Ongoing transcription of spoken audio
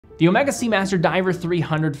The Omega Seamaster Diver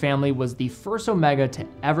 300 family was the first Omega to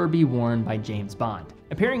ever be worn by James Bond.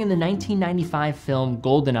 Appearing in the 1995 film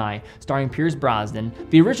GoldenEye, starring Pierce Brosnan,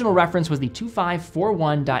 the original reference was the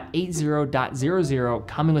 2541.80.00,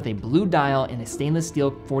 coming with a blue dial and a stainless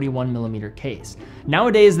steel 41mm case.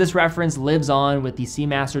 Nowadays, this reference lives on with the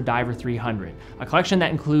Seamaster Diver 300, a collection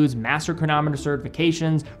that includes master chronometer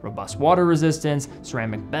certifications, robust water resistance,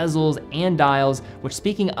 ceramic bezels, and dials, which,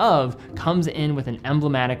 speaking of, comes in with an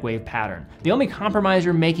emblematic wave pattern. The only compromise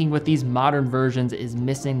you're making with these modern versions is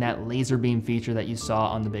missing that laser beam feature that you saw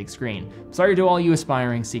on the big screen. Sorry to all you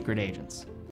aspiring secret agents.